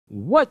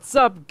What's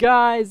up,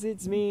 guys?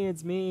 It's me,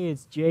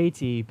 it's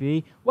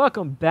JTB.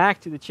 Welcome back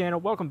to the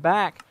channel. Welcome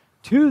back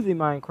to the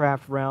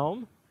Minecraft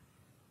realm.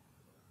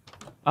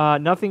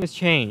 Nothing has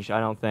changed, I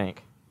don't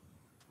think.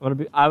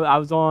 I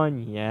was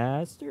on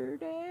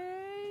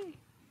yesterday?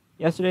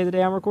 Yesterday, the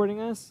day I'm recording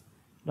this.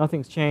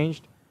 Nothing's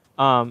changed.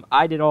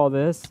 I did all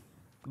this.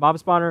 Mob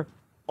spawner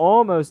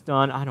almost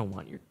done. I don't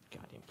want your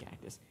goddamn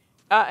cactus.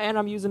 And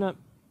I'm using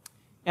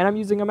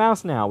a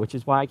mouse now, which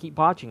is why I keep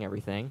botching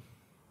everything.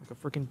 Like a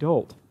freaking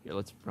dolt. Here,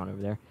 let's run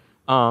over there.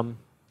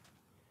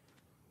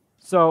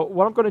 So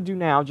what I'm going to do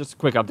now, just a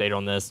quick update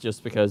on this,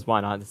 just because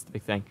why not? This is the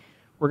big thing.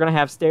 We're going to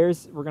have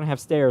stairs. We're going to have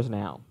stairs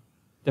now.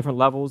 Different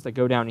levels that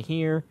go down to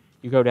here.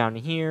 You go down to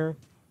here,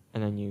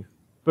 and then you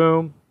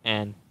boom,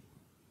 and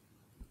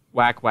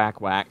whack,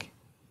 whack, whack.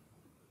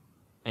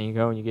 And you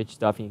go and you get your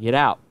stuff and you get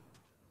out.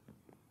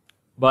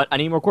 But I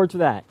need more quartz for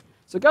that.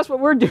 So guess what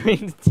we're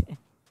doing today?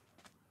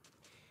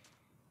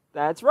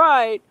 That's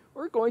right.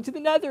 We're going to the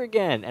Nether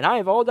again, and I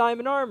have all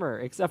diamond armor,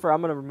 except for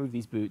I'm going to remove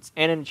these boots,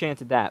 and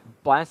enchanted that.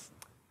 Blast,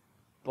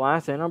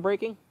 and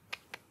unbreaking.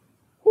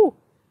 Whew.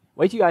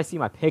 Wait till you guys see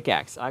my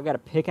pickaxe. I've got a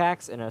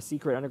pickaxe and a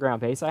secret underground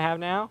base I have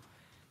now,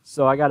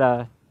 so I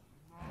gotta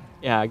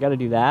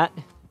do that.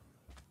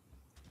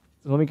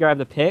 So let me grab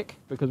the pick,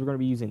 because we're going to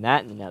be using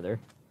that in the Nether,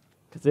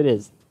 because it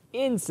is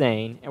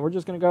insane, and we're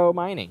just going to go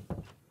mining.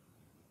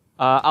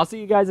 I'll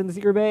see you guys in the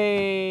secret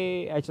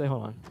base. Actually,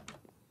 hold on.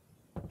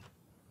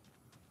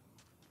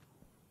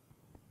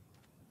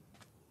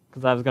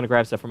 Because I was going to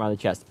grab stuff from out of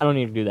the chest. I don't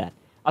need to do that.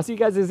 I'll see you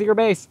guys in the secret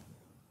base.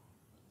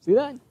 See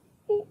that?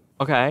 Ooh.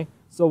 Okay.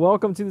 So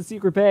welcome to the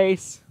secret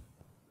base.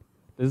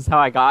 This is how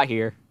I got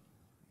here.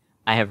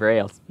 I have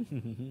rails.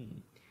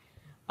 I'm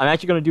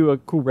actually going to do a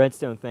cool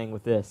redstone thing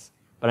with this.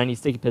 But I need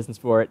sticky pistons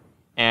for it.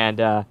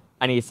 And I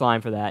need slime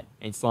for that.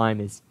 And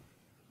slime is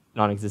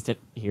non-existent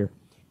here.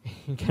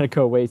 You got to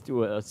go ways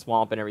to a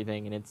swamp and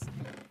everything. And it's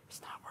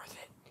not worth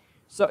it.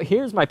 So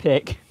here's my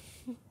pick.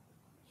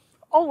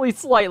 Only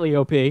slightly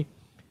OP.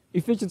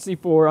 Efficiency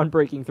 4,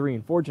 Unbreaking 3,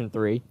 and Fortune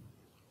 3.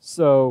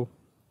 So,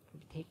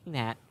 taking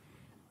that.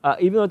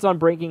 Even though it's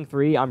Unbreaking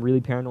 3, I'm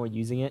really paranoid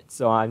using it,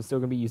 so I'm still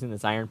going to be using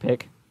this iron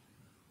pick.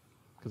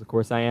 Because of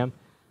course I am.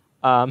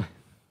 God,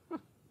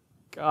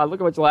 look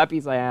how much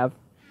lapis I have.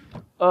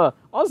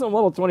 Also, I'm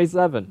level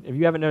 27, if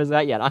you haven't noticed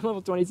that yet. I'm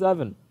level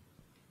 27.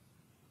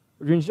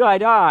 Which should I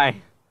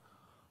die?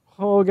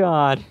 Oh,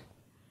 God.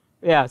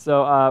 Yeah,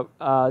 so,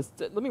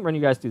 let me run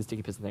you guys through the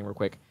sticky piston thing real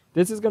quick.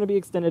 This is going to be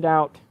extended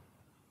out.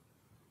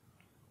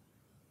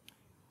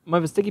 I'm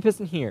going to have a sticky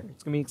piston here.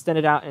 It's going to be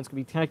extended out, and it's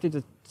going to be connected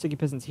to sticky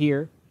pistons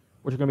here,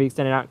 which are going to be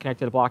extended out and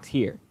connected to blocks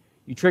here.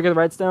 You trigger the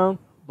redstone,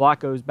 block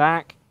goes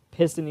back,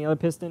 piston the other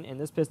piston, and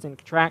this piston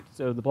contract,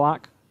 so the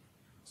block.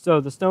 So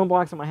the stone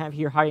blocks I'm going to have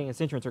here hiding its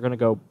entrance are going to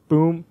go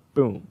boom,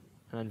 boom,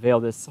 and unveil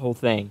this whole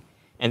thing.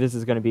 And this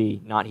is going to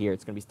be not here.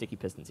 It's going to be sticky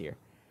pistons here.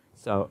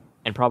 So,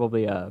 and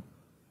probably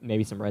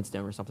maybe some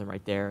redstone or something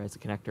right there as a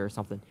connector or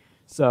something.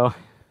 So,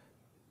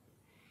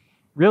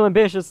 real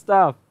ambitious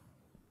stuff.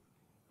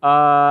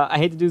 I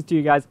hate to do this to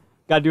you guys.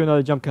 Gotta do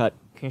another jump cut.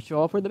 Can't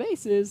show off where the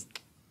base is.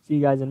 See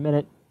you guys in a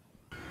minute.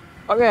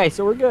 Okay,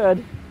 so we're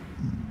good.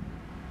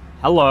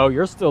 Hello,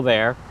 you're still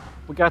there.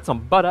 We got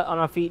some butter on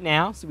our feet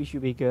now, so we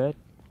should be good.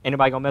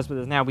 Anybody gonna mess with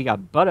us now? We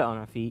got butter on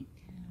our feet.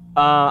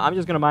 I'm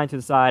just gonna mine to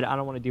the side. I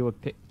don't want to deal with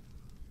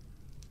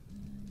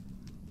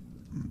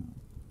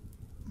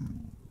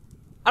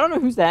I don't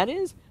know whose that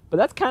is, but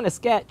that's kind of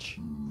sketch.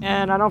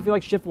 And I don't feel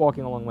like shift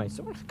walking a long way,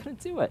 so we're not gonna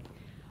do it.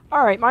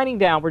 All right, mining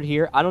downward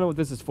here. I don't know what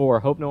this is for.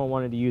 Hope no one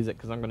wanted to use it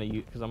because I'm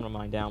gonna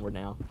mine downward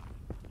now.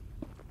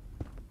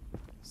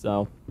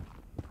 So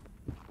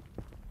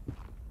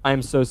I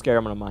am so scared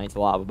I'm gonna mine to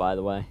lava. By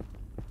the way,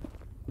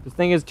 this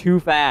thing is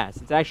too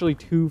fast. It's actually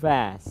too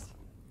fast.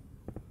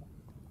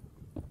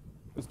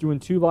 It's doing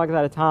 2 blocks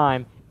at a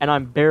time, and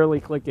I'm barely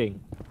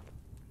clicking.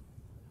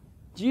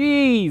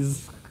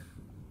 Jeez,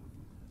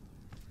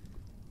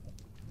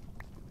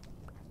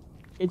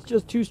 it's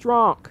just too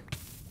strong.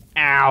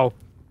 Ow.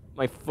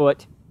 My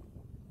foot.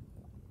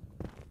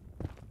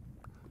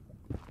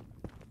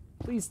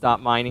 Please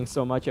stop mining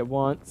so much at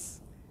once.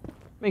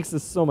 Makes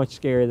this so much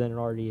scarier than it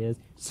already is.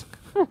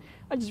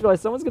 I just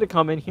realized someone's going to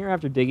come in here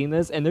after digging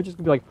this, and they're just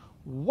going to be like,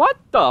 what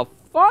the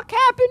fuck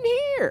happened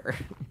here?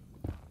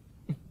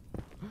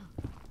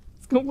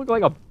 It's going to look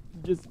like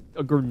just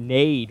a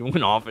grenade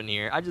went off in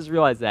here. I just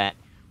realized that.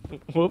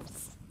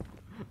 Whoops.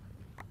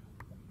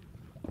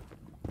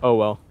 Oh,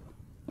 well.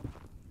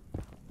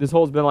 This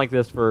hole's been like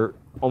this for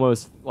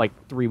almost like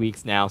 3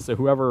 weeks now, so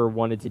whoever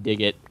wanted to dig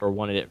it or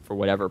wanted it for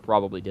whatever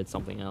probably did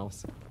something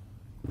else.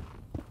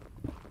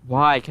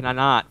 Why can I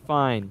not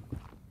find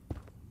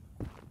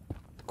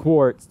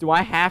quartz? Do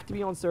I have to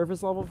be on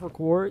surface level for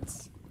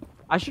quartz?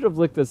 I should have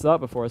looked this up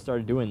before I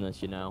started doing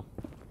this, you know.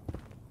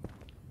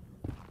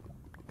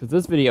 Because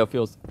this video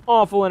feels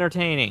awful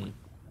entertaining.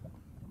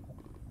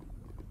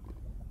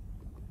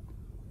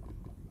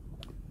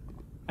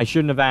 I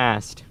shouldn't have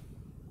asked.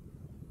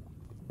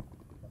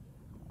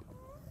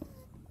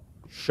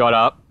 Shut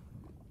up.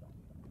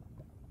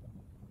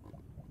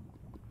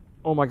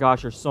 Oh my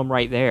gosh, there's some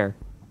right there.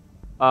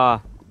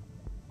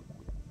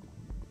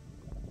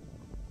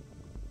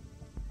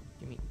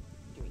 Gimme.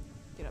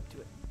 Get up to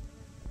it.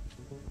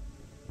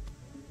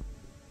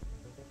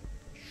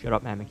 Shut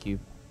up, Mammoth Cube.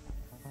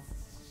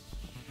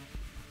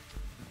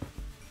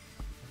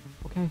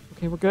 Okay,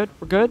 we're good.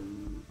 We're good.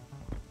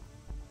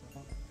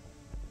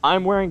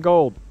 I'm wearing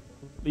gold.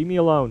 Leave me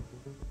alone.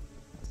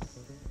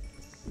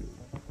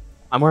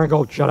 I'm wearing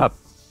gold. Shut up.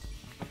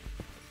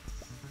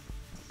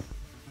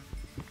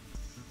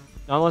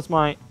 Not unless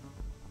my...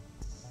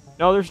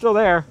 No, they're still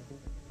there.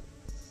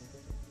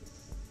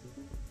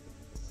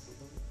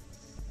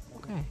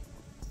 Okay.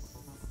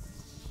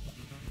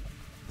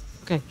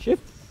 Okay,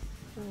 shift.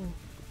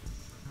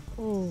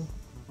 Oh.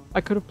 I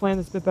could have planned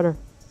this a bit better.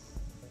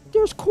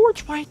 There's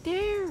quartz right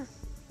there. Okay,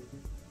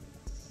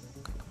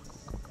 come on.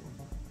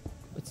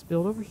 Let's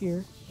build over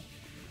here.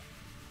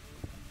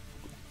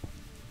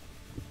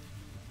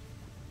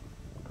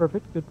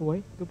 Perfect. Good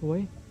boy. Good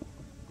boy.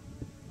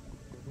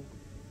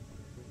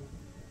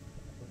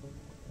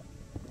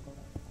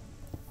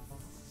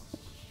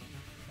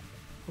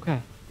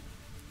 Okay.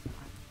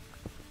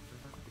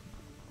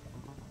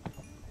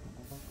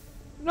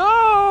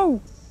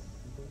 No!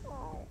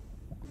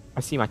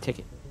 I see my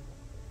ticket.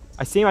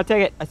 I see my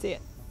ticket. I see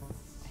it.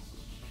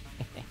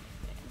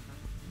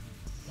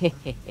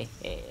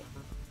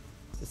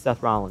 It's a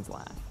Seth Rollins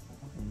laugh.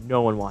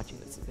 No one watching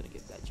this is going to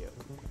get that joke.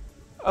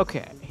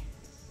 Okay.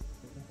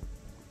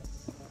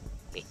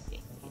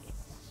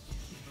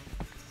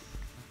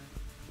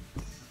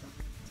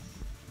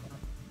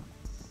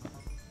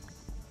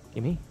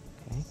 Gimme.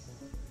 Okay.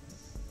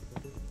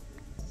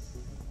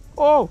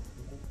 Oh!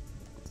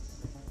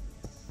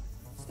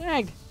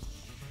 Snagged.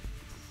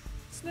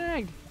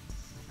 Snagged.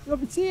 You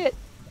can see it.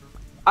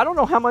 I don't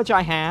know how much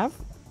I have,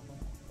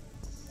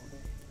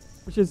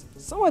 which is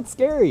somewhat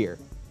scarier.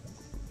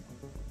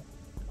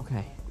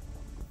 Okay.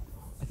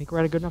 I think we're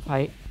at a good enough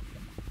height.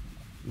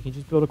 We can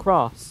just build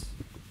across.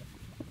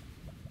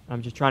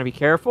 I'm just trying to be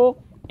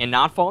careful and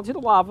not fall into the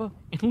lava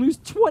and lose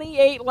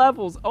 28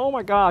 levels. Oh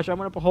my gosh, I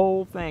went up a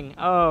whole thing.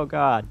 Oh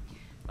god.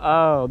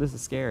 Oh, this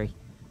is scary.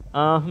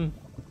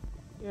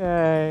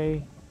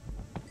 Yay.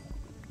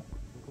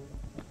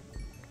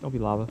 Don't be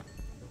lava.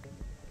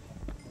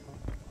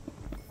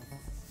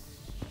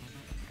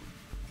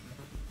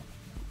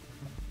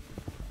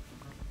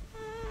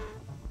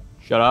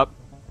 Shut up.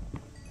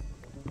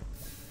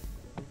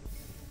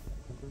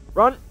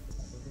 Run.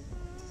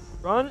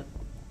 Run.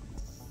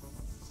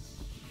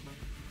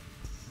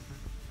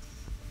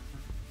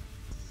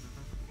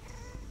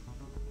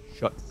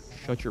 Shut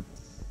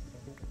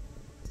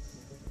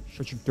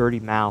your dirty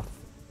mouth,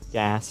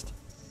 Ghast.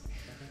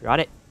 Shut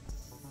it.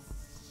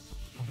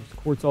 Oh, there's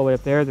quartz all the way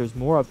up there. There's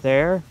more up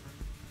there.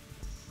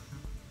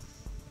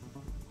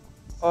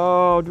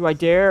 Oh, do I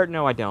dare?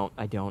 No, I don't.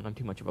 I don't. I'm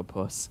too much of a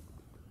puss.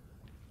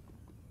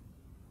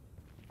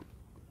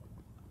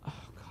 Oh,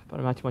 God, but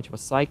I'm not too much of a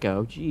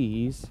psycho.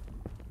 Jeez.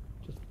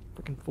 Just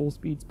freaking full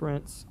speed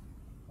sprints.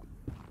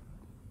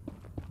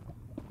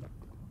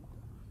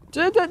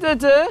 What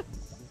the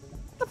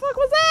fuck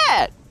was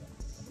that?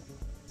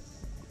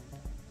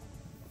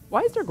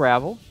 Why is there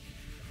gravel?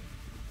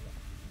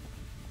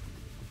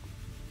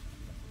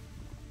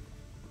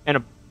 And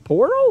a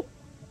portal?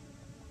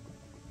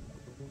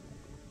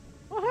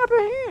 What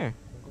happened here?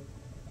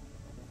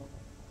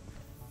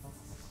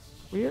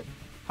 Weird.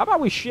 How about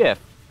we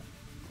shift?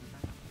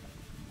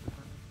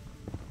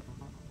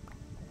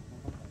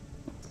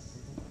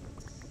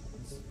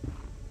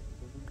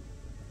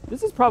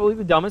 This is probably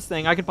the dumbest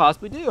thing I could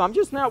possibly do. I'm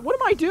just not... What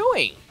am I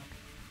doing?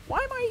 Why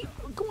am I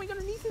going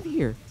underneath of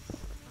here?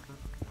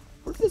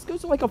 What if this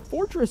goes to like a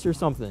fortress or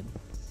something?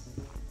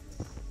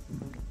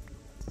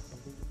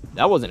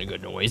 That wasn't a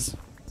good noise.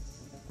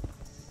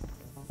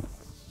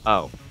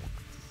 Oh.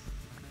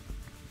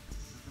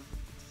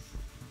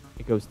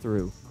 It goes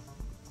through.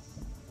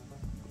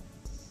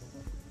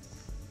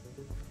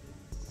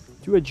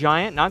 To a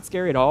giant, not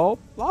scary at all,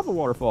 lava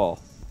waterfall.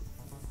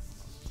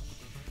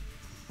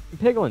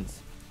 And piglins.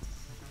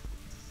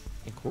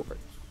 And quartz.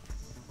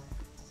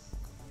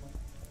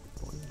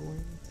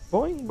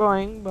 Boing,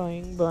 boing,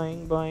 boing,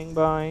 boing, boing,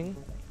 boing.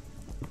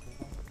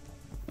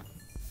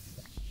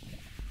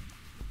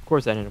 Of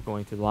course, I ended up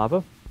going through the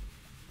lava.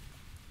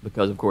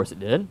 Because, of course, it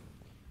did.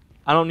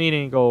 I don't need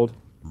any gold.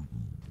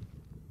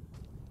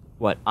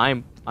 What?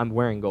 I'm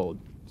wearing gold.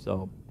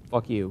 So,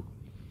 fuck you.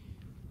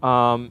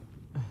 I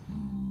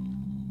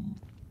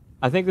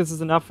think this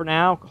is enough for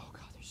now. Oh,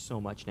 God, there's so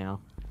much now.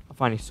 I'm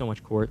finding so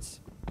much quartz.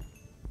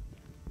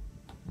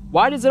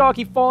 Why does it all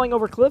keep falling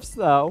over cliffs,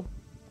 though?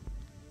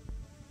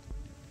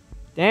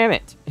 Damn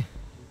it.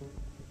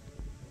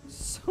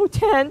 So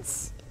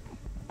tense.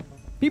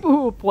 People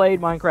who have played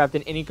Minecraft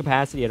in any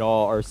capacity at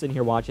all are sitting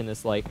here watching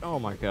this like, oh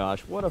my gosh,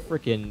 what a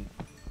freaking...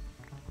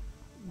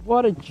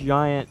 What a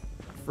giant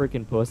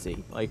freaking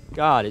pussy. Like,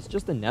 God, it's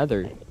just a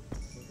nether.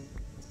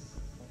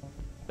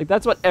 Like,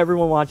 that's what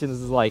everyone watching this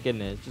is like,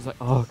 isn't it? It's just like,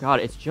 oh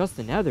God, it's just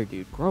a nether,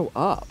 dude. Grow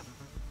up.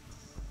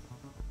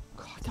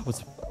 God, that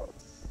was...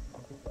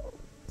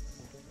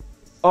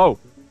 Oh.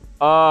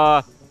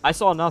 I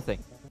saw nothing.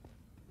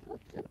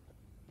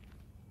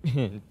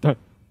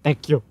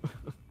 Thank you.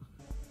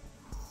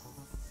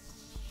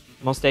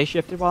 I'm gonna stay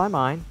shifted while I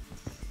mine.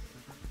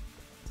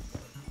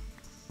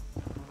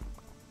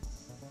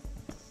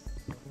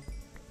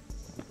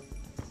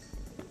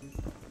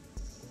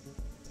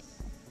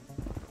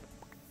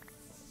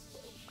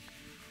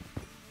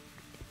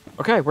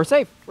 Okay, we're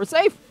safe. We're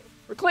safe.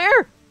 We're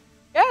clear.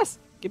 Yes.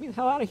 Get me the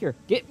hell out of here.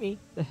 Get me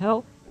the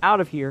hell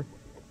out of here.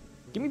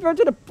 Get me back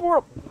to the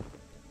portal.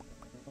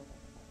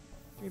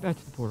 Get me back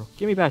to the portal.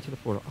 Get me back to the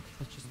portal. Okay,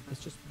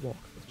 let's just walk.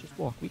 Let's just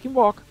walk. We can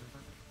walk.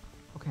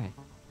 Okay.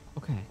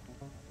 Okay.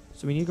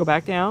 So we need to go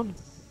back down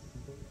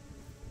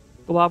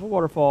the lava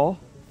waterfall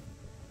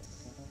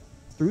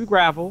through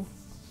gravel,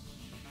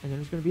 and then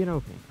there's gonna be an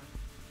opening.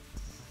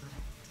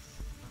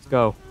 Let's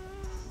go.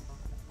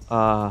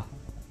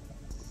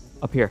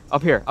 Up here,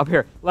 up here, up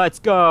here. Let's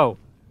go.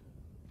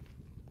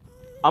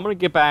 I'm going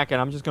to get back, and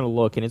I'm just going to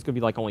look, and it's going to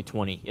be like only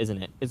 20,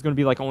 isn't it? It's going to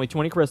be like only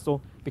 20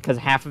 crystal, because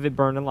half of it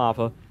burned in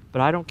lava.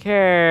 But I don't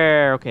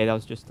care. Okay, that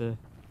was just a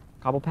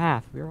cobble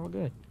path. We're all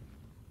good.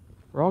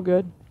 We're all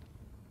good.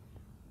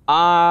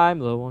 I'm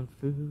low on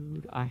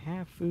food. I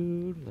have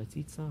food. Let's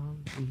eat some,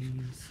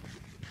 please.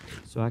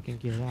 So I can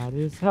get out of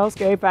this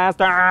hellscape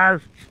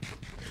faster.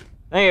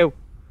 Thank you.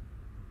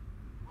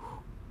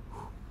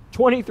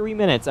 23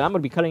 minutes, and I'm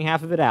going to be cutting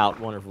half of it out.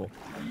 Wonderful.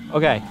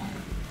 Okay.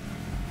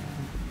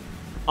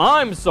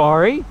 I'm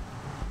sorry.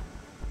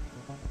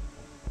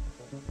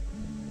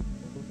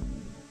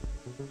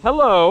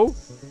 Hello?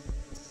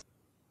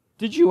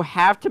 Did you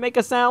have to make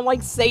a sound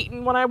like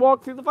Satan when I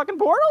walked through the fucking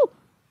portal?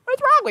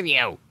 What's wrong with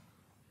you?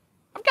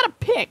 I've got a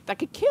pick that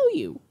could kill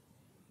you.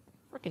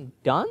 Frickin'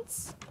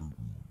 dunce.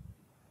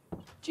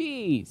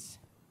 Jeez.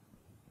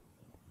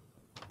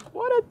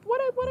 What a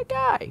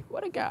guy.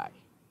 What a guy.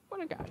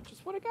 What a guy.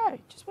 Just what a guy.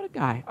 Just what a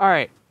guy. All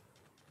right.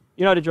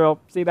 You know the drill.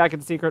 See you back at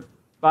the secret.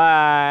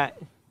 Bye.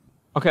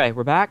 Okay,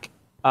 we're back.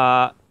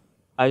 I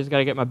just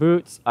gotta get my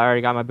boots. I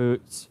already got my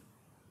boots.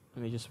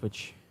 Let me just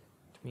switch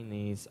between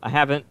these. I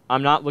haven't.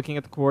 I'm not looking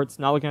at the quartz.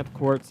 Not looking at the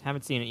quartz.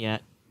 Haven't seen it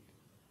yet.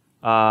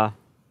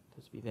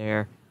 Supposed to be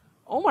there.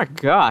 Oh my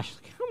gosh.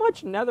 Look how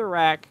much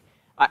netherrack.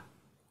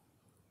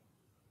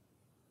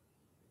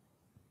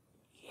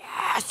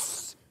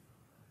 Yes!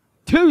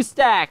 2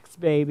 stacks,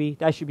 baby.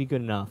 That should be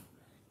good enough.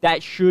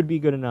 That should be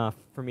good enough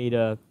for me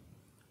to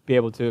be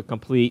able to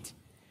complete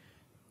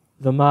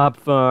the mob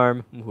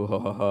farm.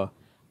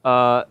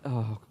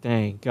 Oh,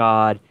 thank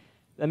God.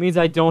 That means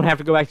I don't have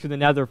to go back to the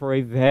nether for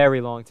a very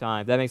long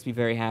time. That makes me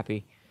very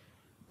happy.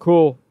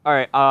 Cool. All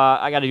right,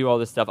 I got to do all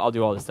this stuff. I'll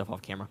do all this stuff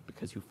off camera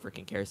because who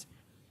freaking cares?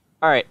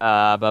 All right,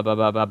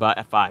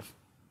 F5.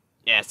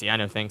 Yeah, see, I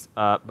know things.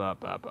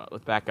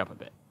 Let's back up a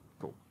bit.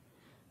 Cool.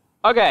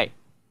 Okay.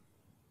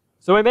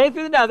 So we made it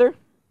through the nether.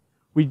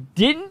 We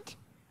didn't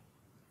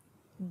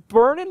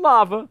burn in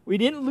lava. We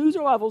didn't lose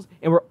our levels,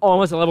 and we're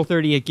almost at level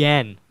 30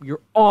 again.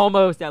 We're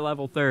almost at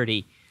level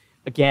 30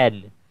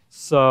 again.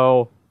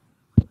 So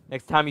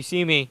next time you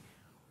see me,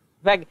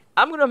 in fact,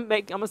 I'm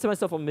gonna set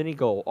myself a mini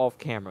goal off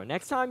camera.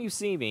 Next time you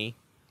see me,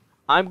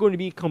 I'm going to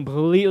be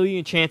completely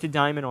enchanted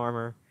diamond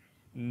armor,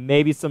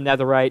 maybe some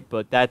netherite,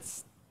 but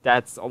that's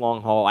a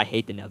long haul. I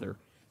hate the nether,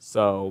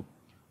 so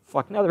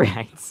fuck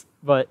netherites.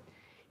 But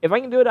if I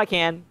can do it, I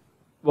can.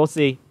 We'll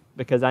see,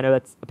 because I know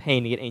that's a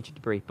pain to get ancient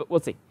debris, but we'll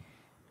see.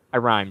 I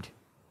rhymed.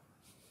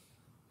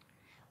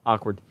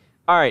 Awkward.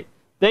 All right.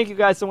 Thank you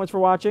guys so much for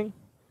watching.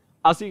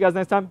 I'll see you guys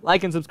next time.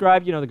 Like and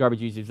subscribe. You know the garbage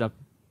YouTube stuff.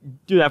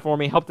 Do that for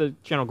me. Help the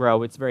channel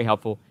grow. It's very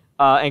helpful.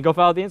 And go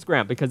follow the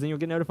Instagram, because then you'll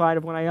get notified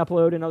of when I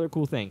upload and other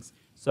cool things.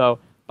 So,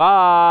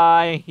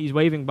 bye. He's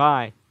waving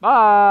bye.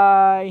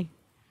 Bye.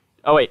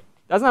 Oh, wait.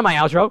 That's not my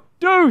outro.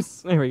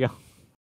 Deuce. There we go.